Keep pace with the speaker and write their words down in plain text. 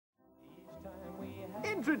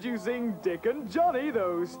Introducing Dick and Johnny,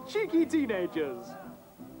 those cheeky teenagers.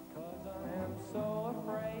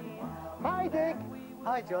 Hi, Dick.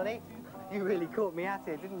 Hi, Johnny. You really caught me at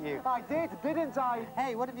it, didn't you? I did, didn't I?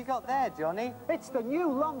 Hey, what have you got there, Johnny? It's the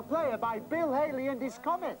new long player by Bill Haley and his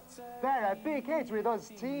Comets. They're a big hit with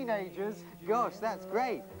us teenagers. Gosh, that's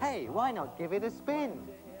great. Hey, why not give it a spin?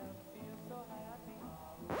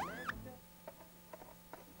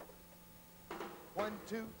 One,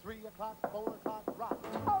 2, 3 o'clock, 4 o'clock, rock.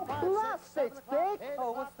 Oh, blast it, Dick!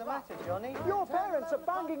 Oh, what's the matter, Johnny? Your parents are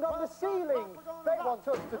banging on the ceiling. They want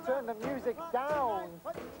us to turn the music down.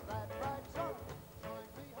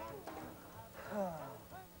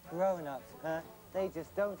 Grown-ups, huh? They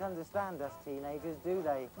just don't understand us teenagers, do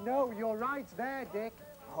they? No, you're right there, Dick.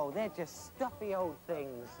 Oh, they're just stuffy old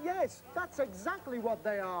things. Yes, that's exactly what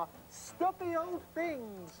they are. Stuffy old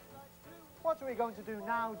things. What are we going to do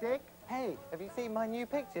now, Dick? Hey, have you seen my new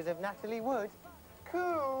pictures of Natalie Wood?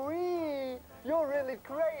 Coo-wee! You're really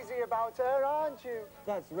crazy about her, aren't you?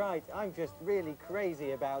 That's right, I'm just really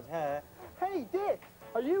crazy about her. Hey, Dick,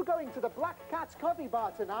 are you going to the Black Cat's coffee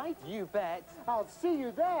bar tonight? You bet. I'll see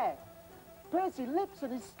you there. Percy Lips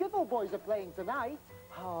and his Skiffle Boys are playing tonight.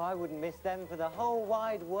 Oh, I wouldn't miss them for the whole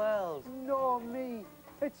wide world. Nor me.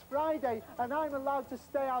 It's Friday, and I'm allowed to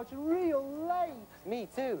stay out real late. Me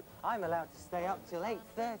too. I'm allowed to stay up till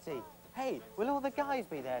 8:30. Hey, will all the guys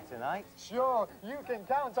be there tonight? Sure, you can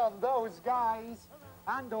count on those guys.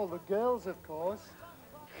 And all the girls, of course.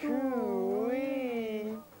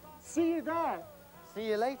 Coo-wee! See you there. See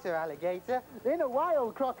you later, alligator. In a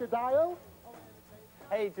while, crocodile.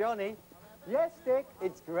 Hey, Johnny. Yes, Dick.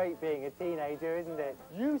 It's great being a teenager, isn't it?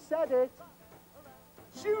 You said it.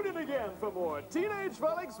 Tune in again for more Teenage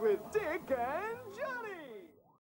Frolics with Dick and Johnny.